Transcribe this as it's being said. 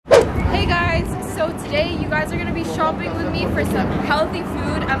so today you guys are gonna be shopping with me for some healthy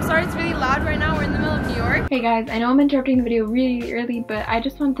food. I'm sorry it's really loud right now, we're in the middle of New York. Hey guys, I know I'm interrupting the video really early, but I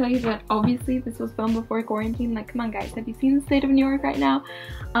just want to tell you that obviously this was filmed before quarantine. Like, come on guys, have you seen the state of New York right now?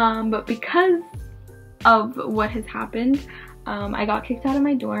 But because of what has happened, I got kicked out of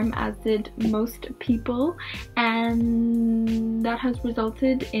my dorm, as did most people, and that has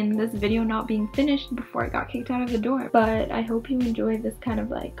resulted in this video not being finished before I got kicked out of the dorm. But I hope you enjoy this kind of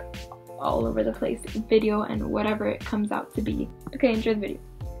like all over the place video and whatever it comes out to be. Okay, enjoy the video.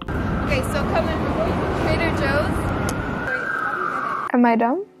 Okay, so coming from Trader Joe's. Am I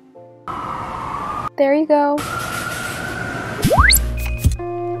dumb? There you go.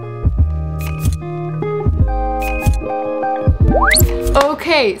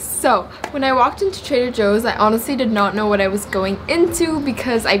 Okay, so when I walked into Trader Joe's, I honestly did not know what I was going into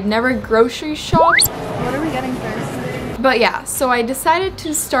because I've never grocery shopped. What are we getting first? But yeah, so I decided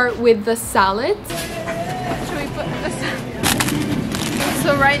to start with the salads. Should we put this?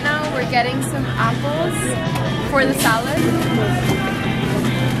 So right now we're getting some apples for the salad.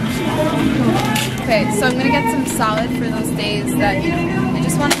 Okay, so I'm gonna get some salad for those days that you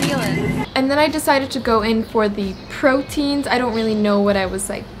just want to meal in. And then I decided to go in for the proteins. I don't really know what I was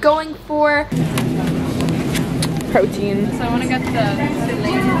like going for. Protein. So I want to get the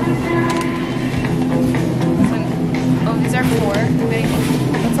filet. Oh, these are 4.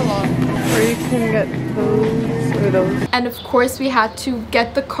 That's a lot. Or you can get those or those. And of course we had to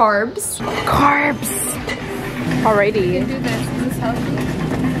get the carbs. Carbs! Alrighty. You can do this. Is this healthy?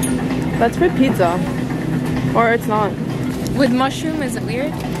 That's for pizza. Or it's not. With mushroom, is it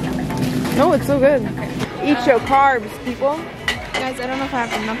weird? No, it's so good. Okay. Eat your carbs, people. Guys, I don't know if I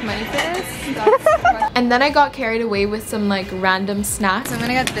have enough money for this. And then I got carried away with some like random snacks. So I'm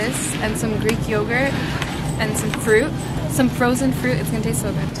gonna get this and some Greek yogurt and some fruit. Some frozen fruit. It's gonna taste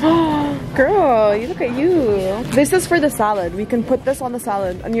so good. Girl, you look at you. This is for the salad. We can put this on the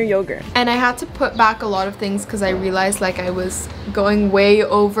salad, on your yogurt. And I had to put back a lot of things because I realized like I was going way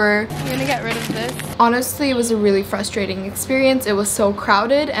over. I'm gonna get rid of this. Honestly, it was a really frustrating experience. It was so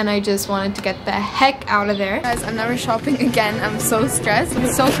crowded and I just wanted to get the heck out of there. Guys, I'm never shopping again. I'm so stressed.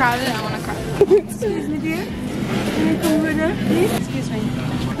 It's so crowded, I wanna cry. Excuse me, dear. Can you come over there, please? Excuse me.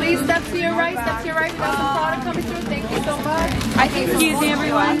 Please step to your right, step to your right. There's some product coming through. Thank you so much. I think excuse me,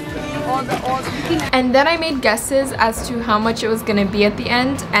 everyone. And then I made guesses as to how much it was gonna be at the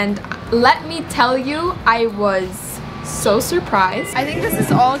end, and let me tell you, I was so surprised. I think this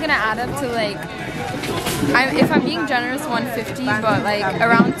is all gonna add up to like, if I'm being generous, 150, but like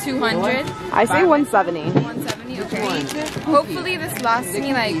around 200. I say 170. 170, okay. Hopefully this lasts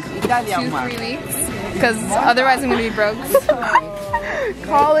me like 2-3 weeks, because otherwise I'm gonna be broke.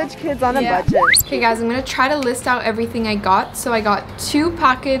 College kids on a budget. Okay guys, I'm gonna try to list out everything I got. So I got 2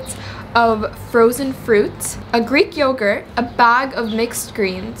 packets of frozen fruit, a Greek yogurt, a bag of mixed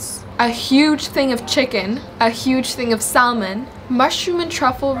greens, a huge thing of chicken, a huge thing of salmon, mushroom and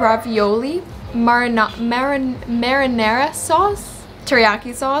truffle ravioli, marinara sauce,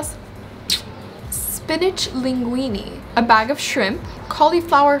 teriyaki sauce, spinach linguine, a bag of shrimp,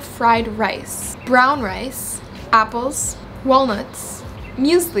 cauliflower fried rice, brown rice, apples, walnuts,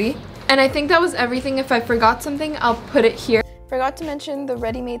 muesli, and I think that was everything. If I forgot something, I'll put it here. Forgot to mention the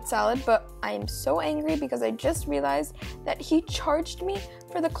ready-made salad, but I am so angry because I just realized that he charged me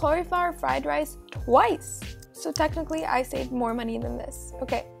for the cauliflower fried rice twice. So technically I saved more money than this.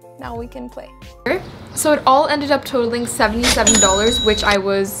 Okay, now we can play. So it all ended up totaling $77, which I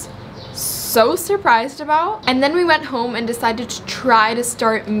was so surprised about. And then we went home and decided to try to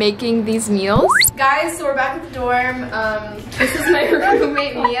start making these meals. Guys, so we're back at the dorm. This is my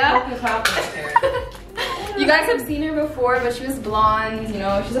roommate Mia. You guys have seen her before, but she was blonde, you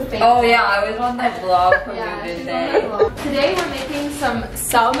know, she's a famous. Oh yeah, I was on that vlog from today. Today we're making some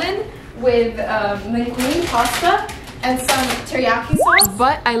salmon with linguine pasta and some teriyaki sauce.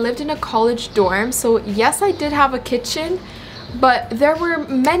 But I lived in a college dorm, so yes, I did have a kitchen, but there were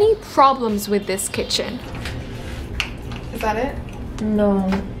many problems with this kitchen. Is that it? No.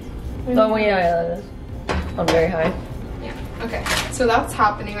 Oh yeah, it is. On very high. Yeah, okay. So that's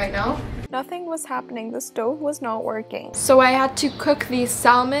happening right now. Nothing was happening. The stove was not working. So I had to cook the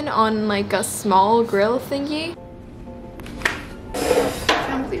salmon on like a small grill thingy. I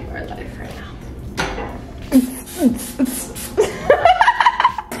can't believe our life right now.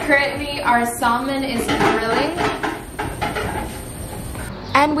 Currently our salmon is grilling.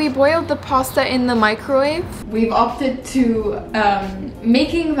 And we boiled the pasta in the microwave. We've opted to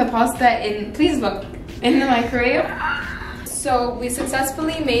making the pasta in, please look, in the microwave. So we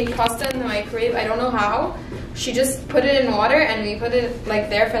successfully made pasta in the microwave. I don't know how, she just put it in water and we put it like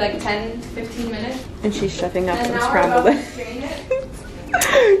there for like 10-15 minutes. And she's shoving up and some now scrambled we're about eggs. to strain it.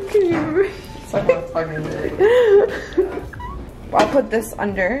 Can you? It's like a fucking I'll put this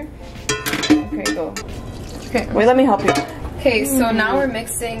under. Okay, go. Okay, wait, let me help you. Okay, so now we're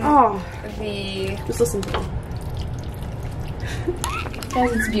mixing the... Just listen.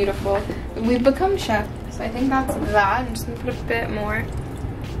 Guys, it's beautiful. We've become chefs, so I think that's that. I'm just gonna put a bit more.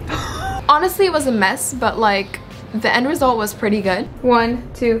 Honestly, it was a mess, but like the end result was pretty good.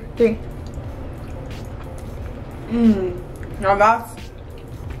 1, 2, 3. Now that's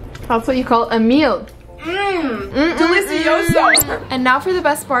what you call a meal. Delicioso. And now for the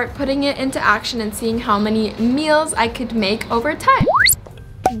best part, putting it into action and seeing how many meals I could make over time.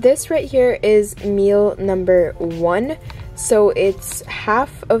 This right here is meal number 1. So it's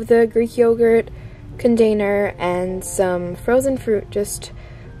half of the Greek yogurt container and some frozen fruit, just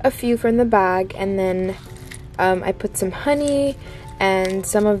a few from the bag, and then I put some honey and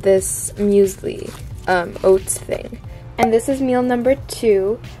some of this muesli oats thing. And this is meal number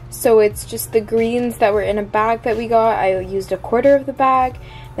 2. So it's just the greens that were in a bag that we got. I used a quarter of the bag,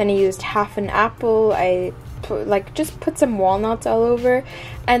 then I used half an apple. I just put some walnuts all over,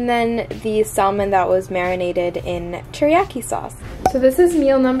 and then the salmon that was marinated in teriyaki sauce. So this is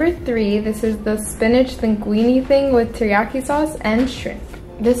meal number 3. This is the spinach linguine thing with teriyaki sauce and shrimp.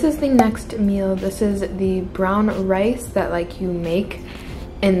 This is the next meal. This is the brown rice that like you make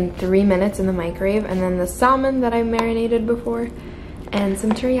in 3 minutes in the microwave, and then the salmon that I marinated before, and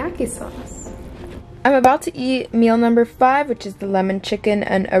some teriyaki sauce. I'm about to eat meal number 5, which is the lemon chicken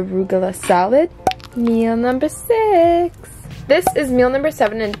and arugula salad. Meal number 6. This is meal number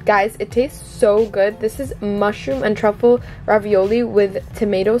 7, and guys, it tastes so good. This is mushroom and truffle ravioli with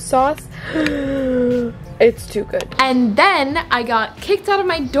tomato sauce. It's too good. And then I got kicked out of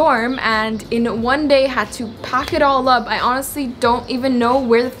my dorm, and in one day had to pack it all up. I honestly don't even know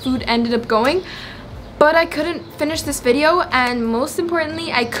where the food ended up going, but I couldn't finish this video, and most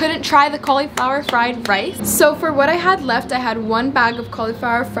importantly, I couldn't try the cauliflower fried rice. So for what I had left, I had 1 bag of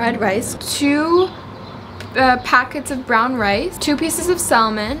cauliflower fried rice, 2 packets of brown rice, 2 pieces of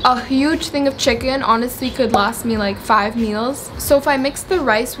salmon, a huge thing of chicken. Honestly could last me like 5 meals. So if I mixed the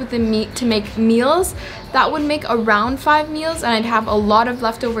rice with the meat to make meals, that would make around 5 meals, and I'd have a lot of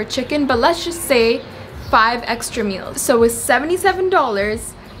leftover chicken, but let's just say 5 extra meals. So with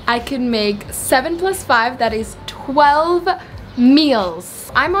 $77, I could make 7 plus 5, that is 12 meals.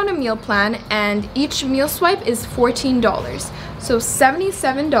 I'm on a meal plan, and each meal swipe is $14. So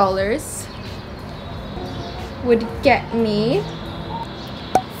 $77 would get me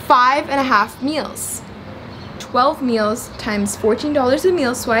 5.5 meals. 12 meals times $14 a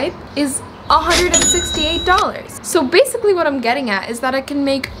meal swipe is $168. So basically what I'm getting at is that I can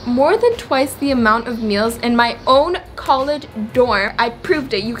make more than twice the amount of meals in my own college dorm. I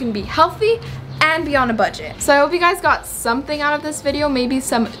proved it. You can be healthy and be on a budget. So I hope you guys got something out of this video, maybe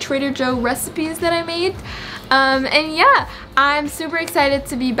some Trader Joe recipes that I made. And yeah, I'm super excited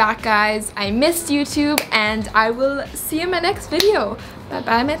to be back, guys. I missed YouTube, and I will see you in my next video. Bye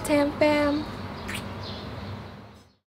bye, my Tam fam.